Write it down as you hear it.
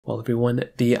Well, everyone,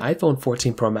 the iPhone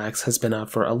 14 Pro Max has been out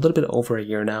for a little bit over a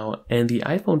year now, and the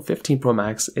iPhone 15 Pro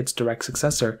Max, its direct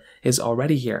successor, is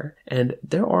already here. And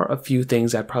there are a few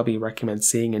things I'd probably recommend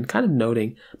seeing and kind of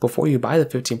noting before you buy the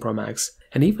 15 Pro Max,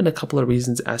 and even a couple of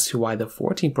reasons as to why the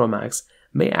 14 Pro Max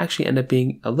may actually end up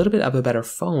being a little bit of a better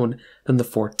phone than the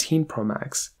 14 Pro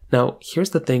Max. Now,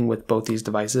 here's the thing with both these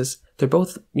devices. They're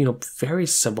both, very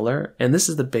similar, and this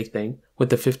is the big thing. With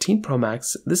the 15 Pro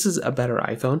Max, this is a better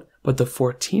iPhone, but the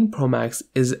 14 Pro Max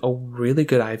is a really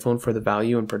good iPhone for the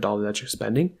value and per dollar that you're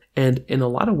spending. And in a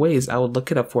lot of ways, I would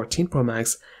look at a 14 Pro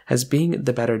Max as being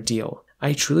the better deal.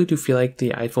 I truly do feel like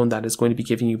the iPhone that is going to be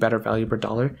giving you better value per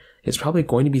dollar is probably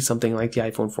going to be something like the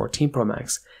iPhone 14 Pro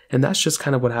Max. And that's just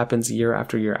kind of what happens year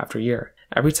after year after year.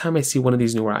 Every time I see one of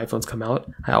these newer iPhones come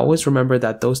out, I always remember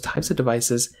that those types of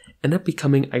devices end up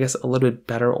becoming, a little bit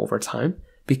better over time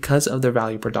because of their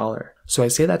value per dollar. So I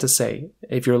say that to say,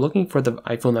 if you're looking for the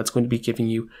iPhone that's going to be giving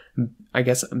you,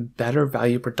 better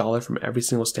value per dollar from every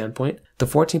single standpoint, the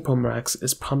 14 Pro Max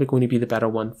is probably going to be the better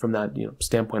one from that,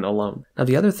 standpoint alone. Now,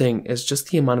 the other thing is just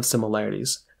the amount of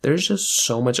similarities. There's just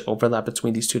so much overlap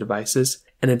between these two devices,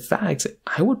 and in fact,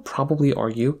 I would probably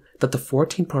argue that the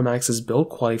 14 Pro Max's build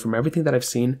quality from everything that I've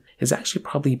seen is actually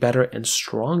probably better and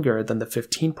stronger than the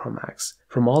 15 Pro Max.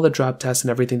 From all the drop tests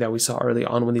and everything that we saw early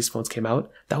on when these phones came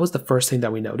out, that was the first thing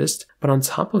that we noticed. But on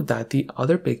top of that, the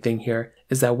other big thing here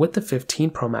is that with the 15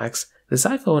 Pro Max, this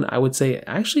iPhone, I would say,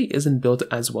 actually isn't built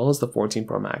as well as the 14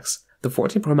 Pro Max. The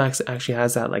 14 Pro Max actually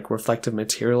has that reflective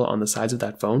material on the sides of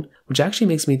that phone, which actually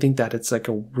makes me think that it's a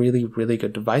really, really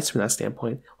good device from that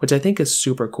standpoint, which I think is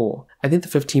super cool. I think the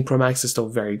 15 Pro Max is still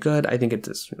very good. I think it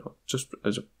is, just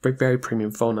as a very, very premium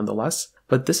phone nonetheless.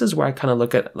 But this is where I kind of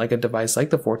look at a device like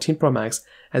the 14 Pro Max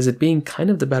as it being kind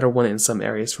of the better one in some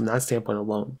areas from that standpoint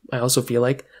alone. I also feel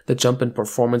like the jump in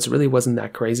performance really wasn't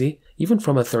that crazy, even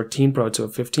from a 13 Pro to a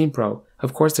 15 Pro.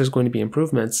 Of course, there's going to be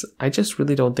improvements. I just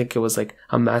really don't think it was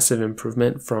a massive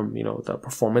improvement from, the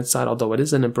performance side, although it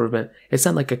is an improvement. It's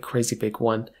not a crazy big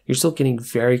one. You're still getting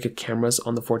very good cameras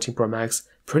on the 14 Pro Max,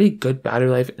 pretty good battery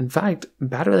life. In fact,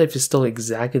 battery life is still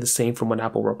exactly the same from what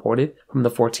Apple reported from the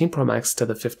 14 Pro Max to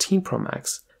the 15 Pro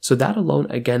Max. So that alone,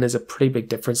 again, is a pretty big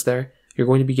difference there. You're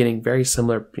going to be getting very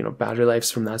similar, battery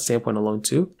lives from that standpoint alone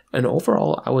too. And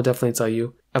overall, I will definitely tell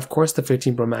you, of course, the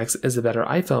 15 Pro Max is a better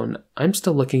iPhone. I'm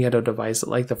still looking at a device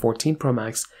like the 14 Pro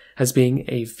Max as being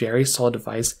a very solid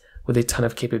device with a ton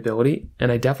of capability.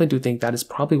 And I definitely do think that is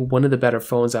probably one of the better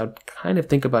phones I would kind of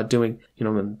think about doing,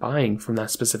 and buying from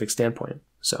that specific standpoint.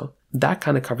 So that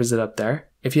kind of covers it up there.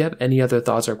 If you have any other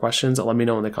thoughts or questions, let me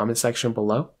know in the comment section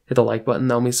below. Hit the like button,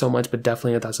 that'll mean so much, but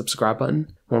definitely hit that subscribe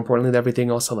button. More importantly than everything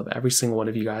else, I love every single one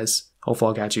of you guys. Hopefully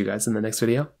I'll catch you guys in the next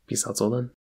video. Peace out till then.